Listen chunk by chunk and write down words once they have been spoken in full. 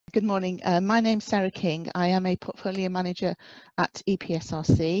Good morning. My name's Sarah King. I am a portfolio manager at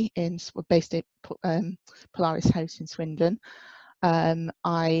EPSRC, based at Polaris House in Swindon. The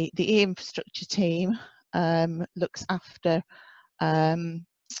e-infrastructure team looks after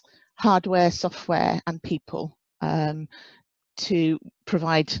hardware, software and people to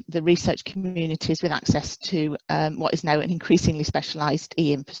provide the research communities with access to what is now an increasingly specialised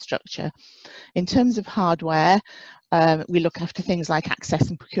e-infrastructure. In terms of hardware, we look after things like access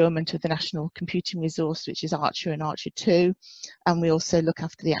and procurement of the national computing resource, which is Archer and Archer 2, and we also look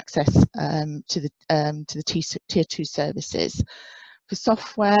after the access to the Tier 2 services. For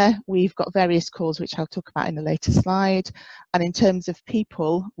software, we've got various calls which I'll talk about in a later slide, and in terms of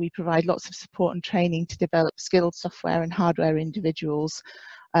people, we provide lots of support and training to develop skilled software and hardware individuals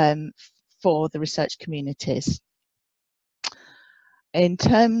for the research communities. In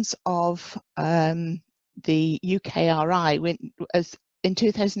terms of the UKRI, in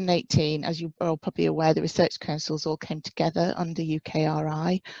 2018, as you are all probably aware, the research councils all came together under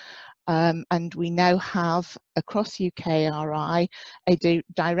UKRI, and we now have across UKRI a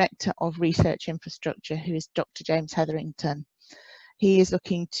Director of Research Infrastructure, who is Dr. James Hetherington. He is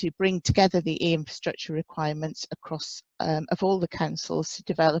looking to bring together the e-infrastructure requirements across of all the councils to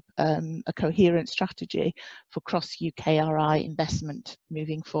develop a coherent strategy for cross-UKRI investment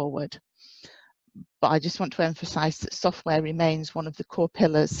moving forward. But I just want to emphasise that software remains one of the core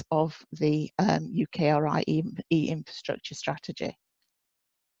pillars of the UKRI e-infrastructure strategy.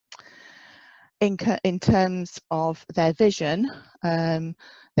 In terms of their vision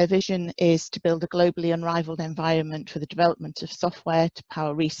is to build a globally unrivaled environment for the development of software to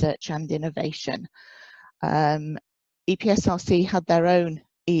power research and innovation. EPSRC had their own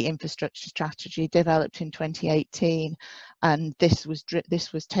e-infrastructure strategy developed in 2018, and this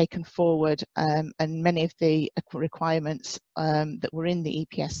was taken forward, and many of the requirements that were in the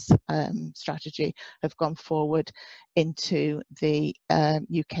EPS strategy have gone forward into the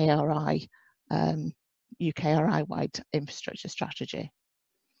UKRI-wide infrastructure strategy.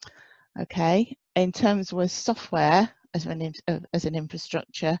 Okay, in terms of software as an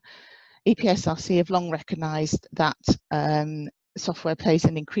infrastructure, EPSRC have long recognised that software plays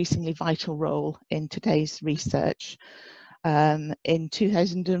an increasingly vital role in today's research. In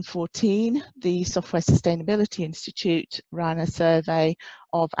 2014, the Software Sustainability Institute ran a survey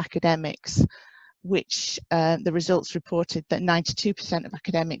of academics, which the results reported that 92% of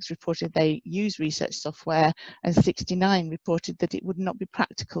academics reported they use research software, and 69% reported that it would not be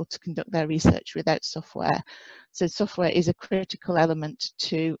practical to conduct their research without software. So software is a critical element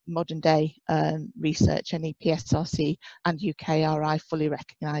to modern day research, and EPSRC and UKRI fully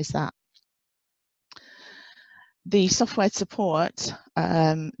recognise that. The software support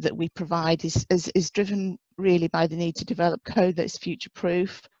that we provide is driven really by the need to develop code that is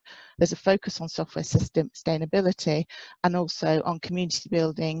future-proof. There's a focus on software system sustainability and also on community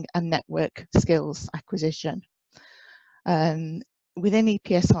building and network skills acquisition. Within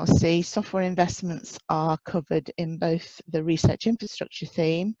EPSRC, software investments are covered in both the research infrastructure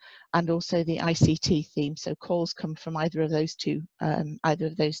theme and also the ICT theme. So calls come from either of those two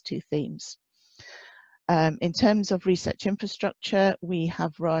themes. In terms of research infrastructure, we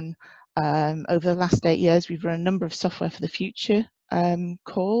have run over the last 8 years, we've run a number of software for the future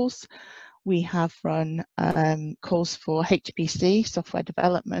calls. We have run calls for HPC, software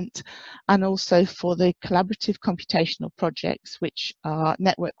development, and also for the collaborative computational projects, which are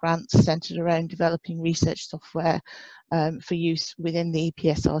network grants centred around developing research software for use within the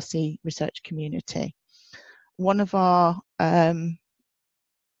EPSRC research community. One of our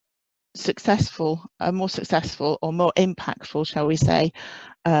more successful or more impactful, shall we say,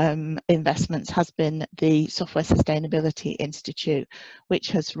 investments has been the Software Sustainability Institute, which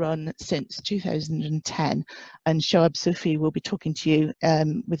has run since 2010, and Shoaib Sufi will be talking to you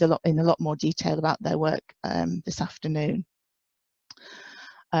in a lot more detail about their work this afternoon.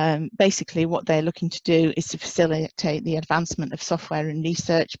 Basically, what they're looking to do is to facilitate the advancement of software and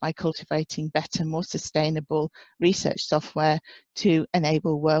research by cultivating better, more sustainable research software to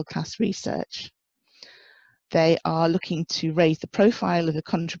enable world-class research. They are looking to raise the profile of the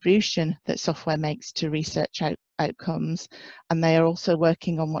contribution that software makes to research outcomes, and they are also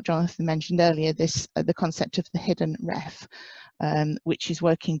working on what Jonathan mentioned earlier, the concept of the hidden ref, which is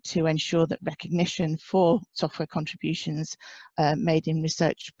working to ensure that recognition for software contributions made in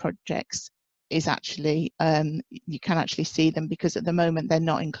research projects is actually, you can actually see them, because at the moment they're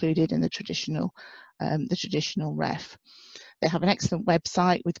not included in the traditional ref. They have an excellent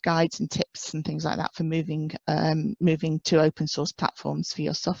website with guides and tips and things like that for moving to open source platforms for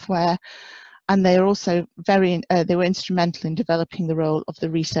your software. and they are also they were instrumental in developing the role of the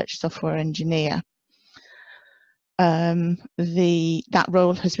research software engineer. That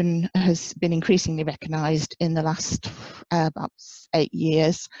role has been increasingly recognised in the last about 8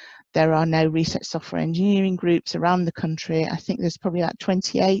 years. There are now research software engineering groups around the country. I think there's probably about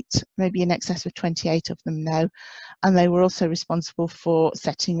 28, maybe in excess of 28 of them now. And they were also responsible for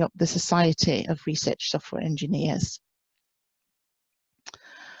setting up the Society of Research Software Engineers.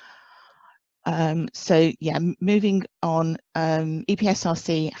 So yeah, moving on,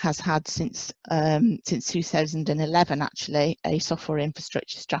 EPSRC has had since 2011 actually a software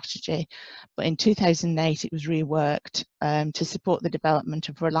infrastructure strategy, but in 2008 it was reworked to support the development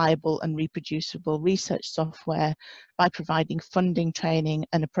of reliable and reproducible research software by providing funding, training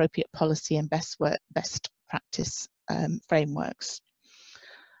and appropriate policy and best practice frameworks.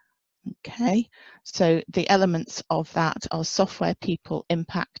 Okay, so the elements of that are software, people,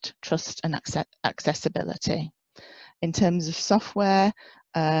 impact, trust and accessibility. In terms of software,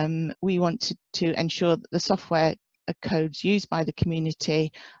 we want to ensure that the software codes used by the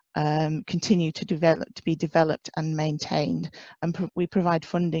community continue to be developed and maintained, and we provide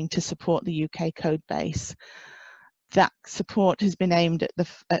funding to support the UK code base. That support has been aimed at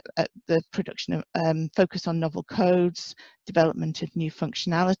the production of focus on novel codes, development of new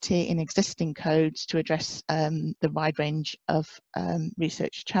functionality in existing codes to address the wide range of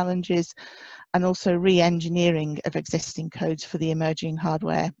research challenges, and also re-engineering of existing codes for the emerging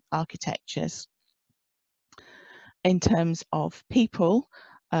hardware architectures. In terms of people,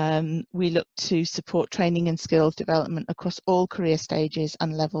 we look to support training and skills development across all career stages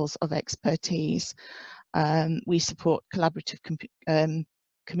and levels of expertise. We support collaborative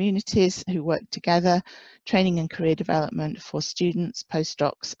communities who work together, training and career development for students,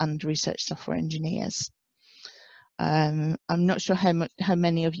 postdocs and research software engineers. I'm not sure how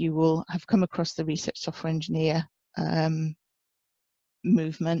many of you will have come across the research software engineer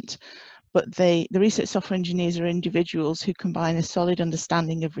movement, but the research software engineers are individuals who combine a solid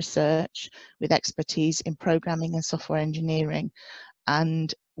understanding of research with expertise in programming and software engineering.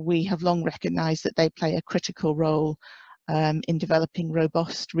 And we have long recognised that they play a critical role in developing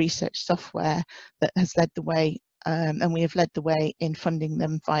robust research software that has led the way, and we have led the way in funding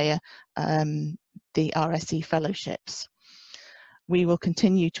them via the RSE fellowships. We will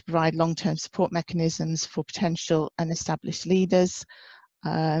continue to provide long-term support mechanisms for potential and established leaders.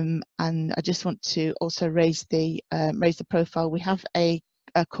 And I just want to also raise the profile. We have a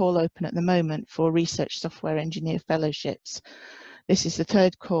call open at the moment for research software engineer fellowships. This is the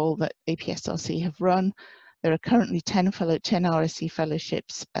third call that EPSRC have run. There are currently 10 RSE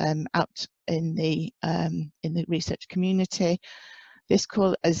fellowships out in the research community. This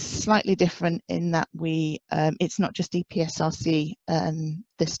call is slightly different in that it's not just EPSRC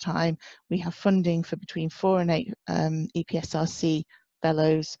this time. We have funding for between 4 and 8 EPSRC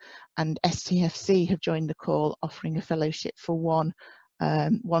fellows, and STFC have joined the call, offering a fellowship for one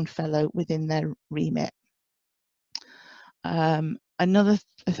fellow within their remit. Another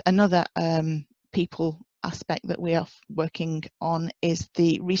people aspect that we are working on is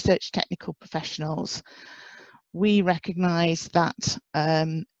the research technical professionals. We recognise that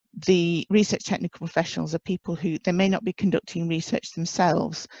the research technical professionals are people who, they may not be conducting research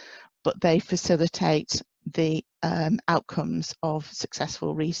themselves, but they facilitate the outcomes of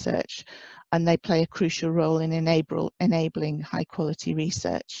successful research, and they play a crucial role in enabling high quality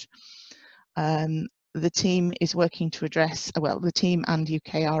research. The team is working to address, well, the team and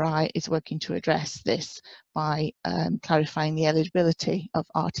UKRI is working to address this by clarifying the eligibility of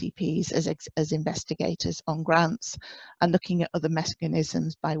RTPs as investigators on grants and looking at other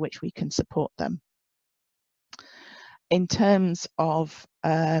mechanisms by which we can support them. In terms of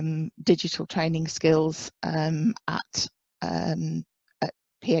digital training skills at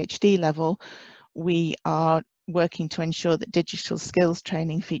PhD level, we are working to ensure that digital skills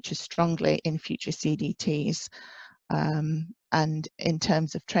training features strongly in future CDTs. And in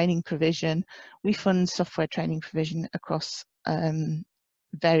terms of training provision, we fund software training provision across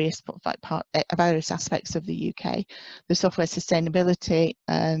various aspects of the UK. The software sustainability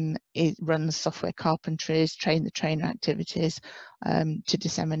it runs software carpentries, train the trainer activities to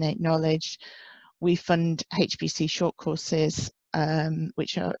disseminate knowledge. We fund HPC short courses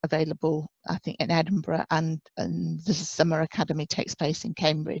which are available, I think, in Edinburgh, and the Summer Academy takes place in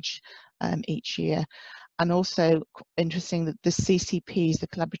Cambridge each year. And also interesting that the CCPs, the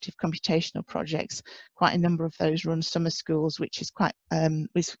collaborative computational projects, quite a number of those run summer schools, which is quite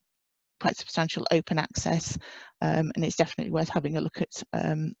substantial open access, and it's definitely worth having a look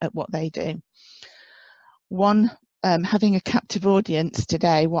at what they do. One having a captive audience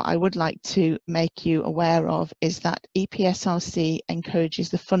today, what I would like to make you aware of is that EPSRC encourages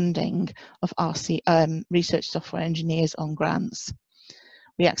the funding of research software engineers on grants.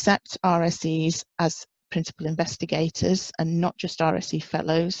 We accept RSEs as principal investigators, and not just RSE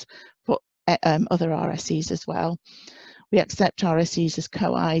fellows, but other RSEs as well. We accept RSEs as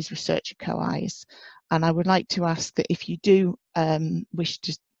co-Is, researcher co-Is, and I would like to ask that if you do wish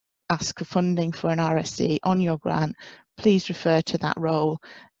to ask for funding for an RSE on your grant, please refer to that role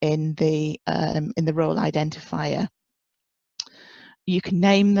in the role identifier. You can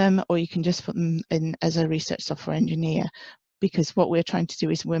name them, or you can just put them in as a research software engineer, because what we're trying to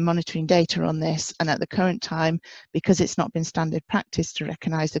do is we're monitoring data on this, and at the current time, because it's not been standard practice to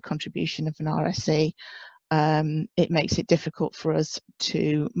recognise the contribution of an RSE, it makes it difficult for us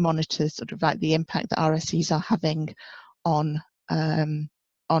to monitor sort of like the impact that RSEs are having on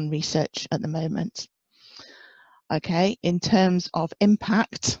research at the moment. Okay, in terms of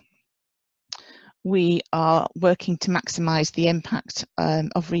impact, we are working to maximise the impact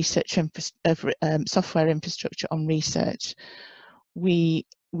of research software infrastructure on research. We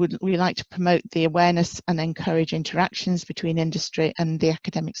like to promote the awareness and encourage interactions between industry and the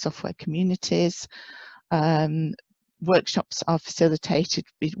academic software communities. Workshops are facilitated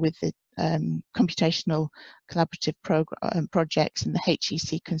with the computational collaborative projects and the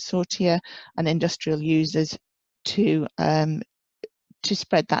HEC consortia and industrial users to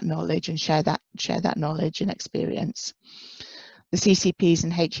spread that knowledge and share that knowledge and experience. The CCPs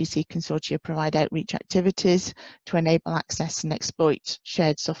and HEC consortia provide outreach activities to enable access and exploit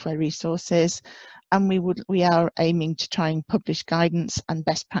shared software resources, and we are aiming to try and publish guidance and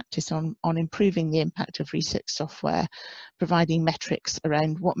best practice on improving the impact of research software, providing metrics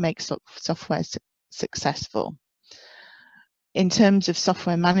around what makes software successful. In terms of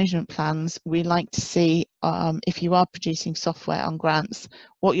software management plans, we like to see, if you are producing software on grants,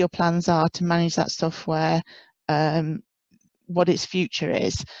 what your plans are to manage that software, what its future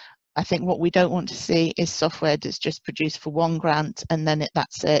is. I think what we don't want to see is software that's just produced for one grant and then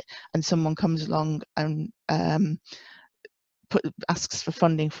that's it, and someone comes along and asks for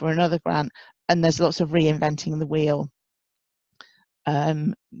funding for another grant, and there's lots of reinventing the wheel.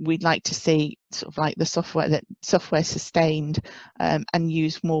 We'd like to see sort of like the software sustained and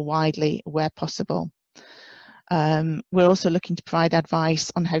used more widely where possible. We're also looking to provide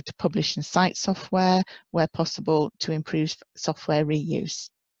advice on how to publish and cite software where possible to improve software reuse.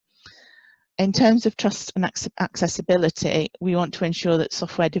 In terms of trust and accessibility, we want to ensure that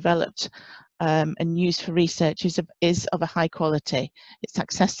software developed and used for research is of a high quality. It's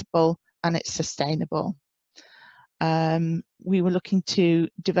accessible and it's sustainable. We were looking to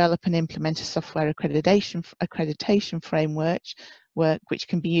develop and implement a software accreditation framework which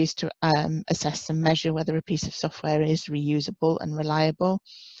can be used to assess and measure whether a piece of software is reusable and reliable.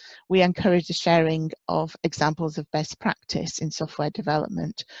 We encourage the sharing of examples of best practice in software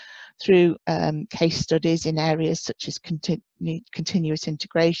development through case studies in areas such as continuous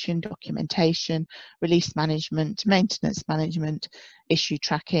integration, documentation, release management, maintenance management, issue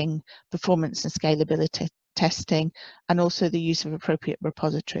tracking, performance and scalability testing, and also the use of appropriate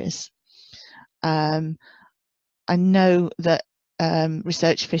repositories. I know that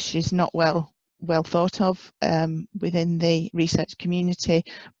ResearchFish is not well thought of within the research community,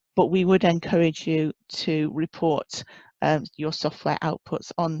 but we would encourage you to report your software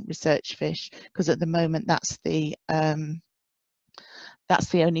outputs on ResearchFish, because at the moment that's the only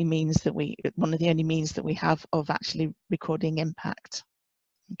means that one of the only means that we have of actually recording impact.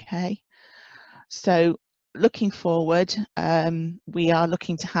 Okay, so looking forward, we are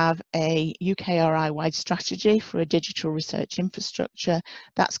looking to have a UKRI-wide strategy for a digital research infrastructure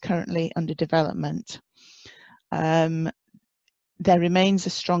that's currently under development. There remains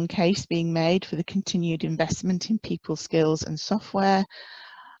a strong case being made for the continued investment in people, skills and software.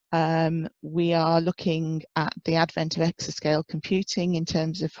 We are looking at the advent of exascale computing in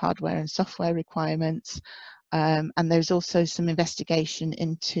terms of hardware and software requirements. And there's also some investigation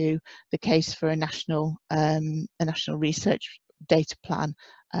into the case for a national research data plan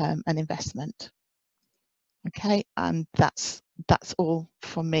and investment. Okay, and that's all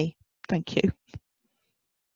from me. Thank you.